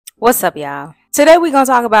What's up, y'all? Today we're gonna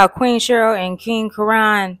talk about Queen Cheryl and King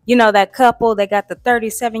Quran. You know that couple, they got the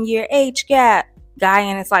 37-year age gap. Guy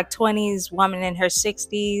in his like 20s, woman in her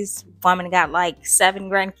 60s. Woman got like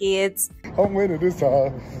 7 grandkids. I'm winning this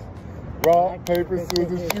time. Rock, paper,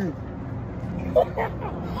 scissors, shoot.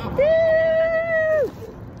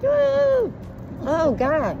 Oh,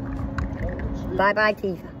 God. Bye-bye,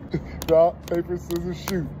 Tifa. Rock, paper, scissors,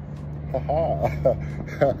 shoot.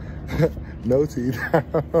 No teeth.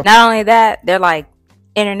 Not only that, they're like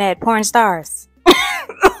internet porn stars.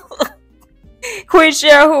 Queen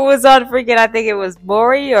Cheryl, who was on freaking, I think it was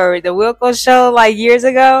Maury or the Wilco show like years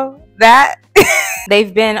ago. That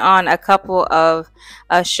they've been on a couple of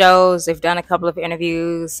shows. They've done a couple of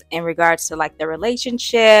interviews in regards to like their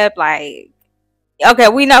relationship. Like, okay,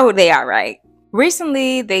 we know who they are, right?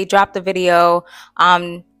 Recently, they dropped a video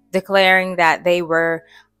declaring that they were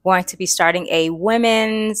going to be starting a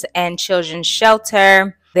women's and children's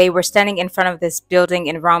shelter. They were standing in front of this building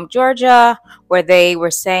in Rome, Georgia, where they were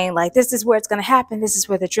saying, like, this is where it's going to happen. This is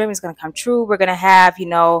where the dream is going to come true. We're going to have, you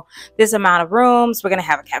know, this amount of rooms. We're going to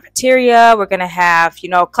have a cafeteria. We're going to have, you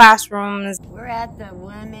know, classrooms. We're at the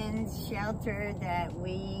women's shelter that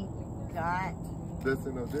we got. That's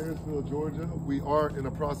in Adairsville, Georgia. We are in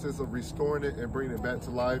the process of restoring it and bringing it back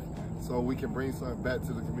to life so we can bring something back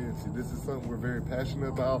to the community. This is something we're very passionate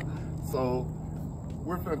about. So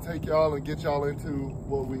we're going to take y'all and get y'all into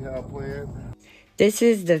what we have planned. This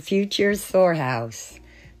is the future storehouse.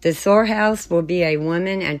 The storehouse will be a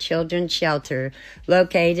women and children's shelter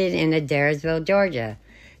located in Adairsville, Georgia.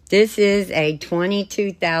 This is a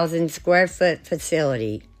 22,000 square foot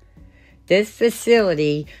facility. This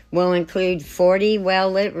facility will include 40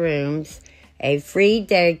 well-lit rooms, a free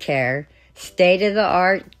daycare,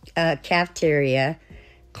 state-of-the-art cafeteria,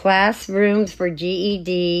 classrooms for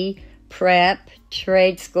GED, prep,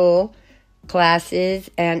 trade school classes,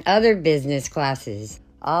 and other business classes.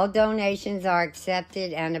 All donations are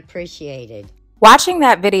accepted and appreciated. Watching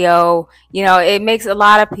that video, you know, it makes a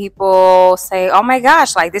lot of people say, oh my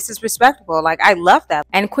gosh, like this is respectable. Like, I love that.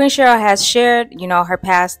 And Queen Cheryl has shared, you know, her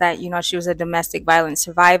past that, you know, she was a domestic violence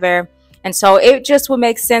survivor. And so it just would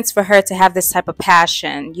make sense for her to have this type of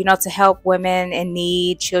passion, you know, to help women in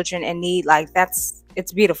need, children in need. Like,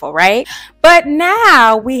 it's beautiful, right? But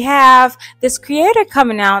now we have this creator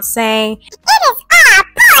coming out saying, it is all bullshit.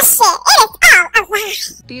 It is all a lie.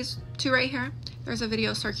 These two right here. There's a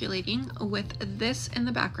video circulating with this in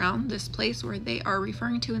the background, this place where they are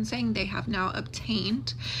referring to and saying they have now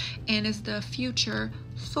obtained and is the future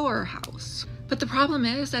Thor house. But the problem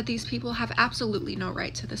is that these people have absolutely no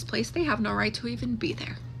right to this place. They have no right to even be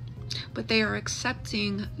there. But they are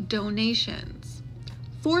accepting donations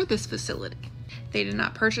for this facility. They did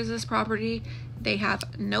not purchase this property. They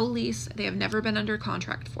have no lease. They have never been under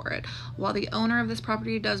contract for it. While the owner of this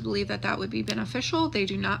property does believe that that would be beneficial, they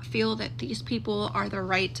do not feel that these people are the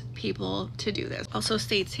right people to do this. Also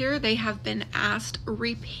states here, they have been asked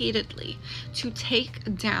repeatedly to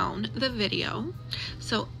take down the video.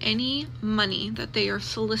 So any money that they are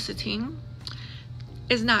soliciting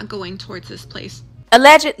is not going towards this place.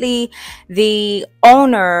 Allegedly, the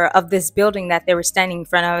owner of this building that they were standing in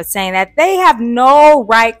front of is saying that they have no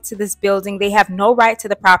right to this building. They have no right to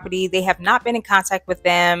the property. They have not been in contact with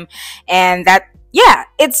them. And that, yeah,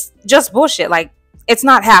 it's just bullshit. Like, it's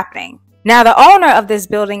not happening. Now, the owner of this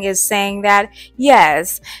building is saying that,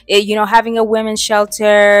 yes, you know, having a women's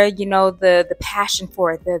shelter, you know, the passion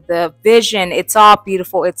for it, the vision, it's all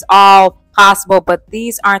beautiful. It's all possible, but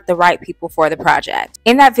these aren't the right people for the project.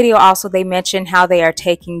 In that video also, they mentioned how they are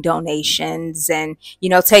taking donations and, you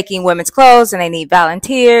know, taking women's clothes, and they need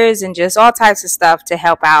volunteers and just all types of stuff to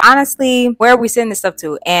help out. Honestly, where are we sending this stuff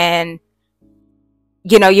to? And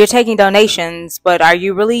you know, you're taking donations, but are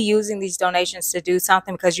you really using these donations to do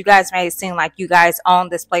something? Because you guys made it seem like you guys own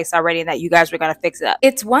this place already and that you guys were going to fix it up.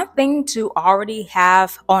 It's one thing to already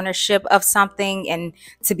have ownership of something and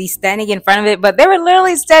to be standing in front of it, but they were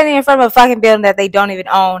literally standing in front of a fucking building that they don't even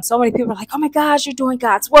own. So many people are like, oh my gosh, you're doing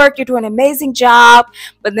God's work. You're doing an amazing job.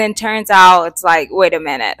 But then turns out it's like, wait a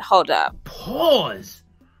minute, hold up. Pause.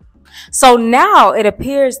 So now it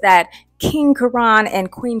appears that King Quran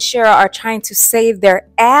and Queen Cheryl are trying to save their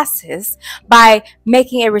asses by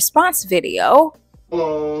making a response video.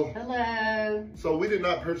 Hello. Hello. So we did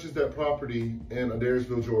not purchase that property in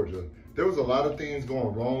Adairsville, Georgia. There was a lot of things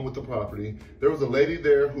going wrong with the property. There was a lady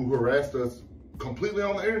there who harassed us completely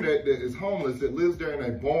on the internet that is homeless, that lives there in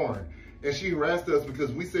a barn. And she harassed us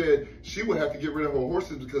because we said she would have to get rid of her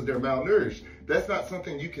horses because they're malnourished. That's not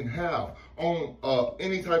something you can have on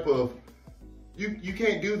any type of, you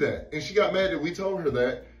can't do that. And she got mad that we told her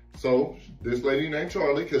that So this lady named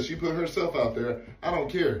Charlie, because she put herself out there, I don't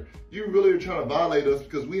care. You really are trying to violate us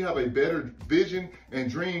because we have a better vision and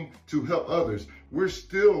dream to help others. We're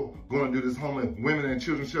still going to do this homeless women and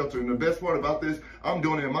children shelter. And the best part about this, I'm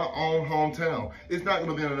doing it in my own hometown. It's not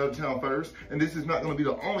going to be in another town first. And this is not going to be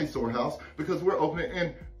the only storehouse because we're opening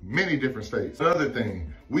in many different states. Another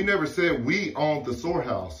thing, we never said we owned the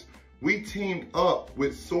storehouse. We teamed up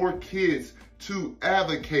with SOAR Kids to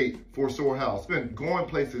advocate for SOAR House. We've been going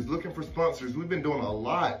places, looking for sponsors. We've been doing a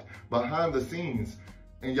lot behind the scenes.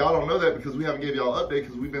 And y'all don't know that because we haven't gave y'all an update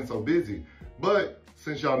because we've been so busy. But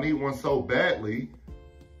since y'all need one so badly,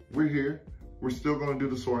 we're here. We're still gonna do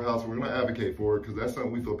the SOAR House. We're gonna advocate for it because that's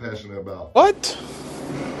something we feel passionate about. What?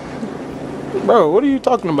 Bro, what are you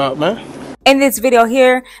talking about, man? In this video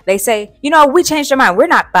here, they say, you know, we changed our mind. We're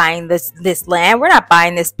not buying this land. We're not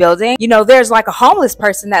buying this building. You know, there's like a homeless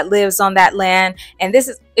person that lives on that land. And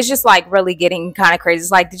it's just like really getting kind of crazy. It's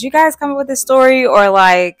like, did you guys come up with this story? Or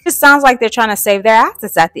like, it sounds like they're trying to save their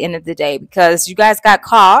assets at the end of the day because you guys got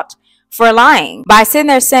caught for lying by sitting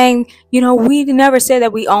there saying, you know, we never said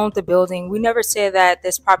that we owned the building. We never said that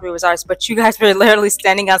this property was ours. But you guys were literally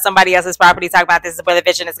standing on somebody else's property talking about this is where the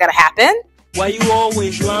vision is going to happen. Why you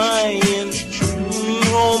always lying?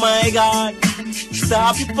 Oh my God,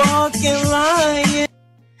 stop your fucking lying.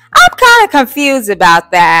 I'm kind of confused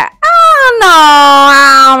about that.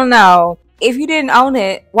 I don't know. If you didn't own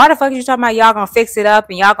it, why the fuck are you talking about y'all gonna fix it up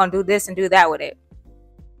and y'all gonna do this and do that with it?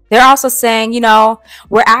 They're also saying, you know,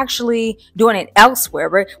 we're actually doing it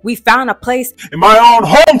elsewhere. We found a place In my own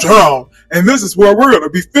hometown, and this is where we're gonna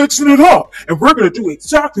be fixing it up, and we're gonna do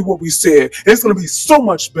exactly what we said. It's gonna be so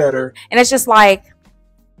much better. And it's just like,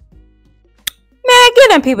 man, give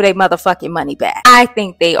them people their motherfucking money back. I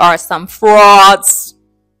think they are some frauds.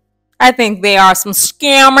 I think they are some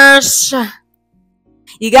scammers.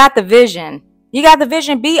 You got the vision. You got the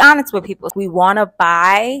vision. Be honest with people. We want to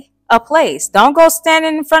buy a place. Don't go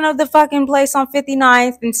standing in front of the fucking place on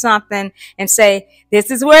 59th and something and say, this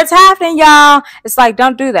is where it's happening, y'all. It's like,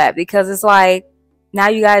 don't do that because it's like, now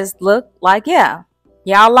you guys look like, yeah,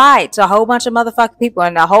 y'all lied to a whole bunch of motherfucking people,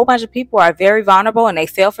 and a whole bunch of people are very vulnerable and they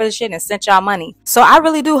fell for the shit and sent y'all money. So I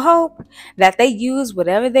really do hope that they use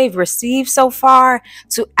whatever they've received so far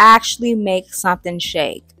to actually make something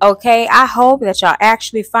shake. Okay, I hope that y'all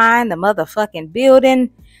actually find the motherfucking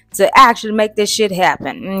building to actually make this shit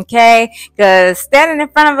happen, okay? Because standing in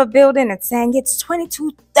front of a building and saying it's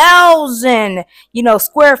 22,000, you know,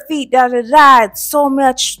 square feet, it's so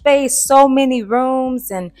much space, so many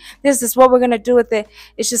rooms, and this is what we're gonna do with it.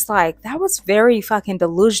 It's just like, that was very fucking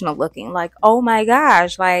delusional looking. Like, oh my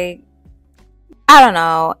gosh, like, I don't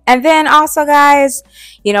know. And then also, guys,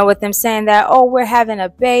 you know, with them saying that, oh, we're having a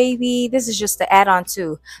baby, this is just to add on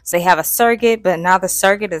to. So they have a surrogate, but now the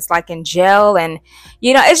surrogate is like in jail. And,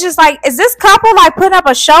 you know, it's just like, is this couple like putting up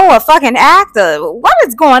a show or fucking act? What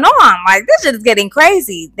is going on? Like, this shit is getting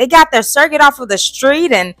crazy. They got their surrogate off of the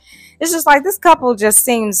street, and it's just like, this couple just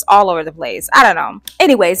seems all over the place. I don't know.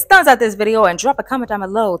 Anyways, thumbs up this video and drop a comment down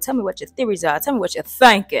below. Tell me what your theories are. Tell me what you're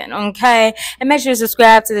thinking, okay? And make sure you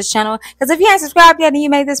subscribe to this channel, because if you ain't subscribed yet and you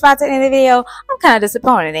made this far to the end of the video, I'm kind of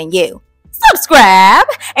disappointed in you. Subscribe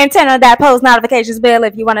and turn on that post notifications bell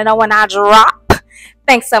if you want to know when I drop.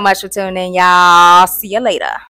 Thanks so much for tuning in, y'all. See you later.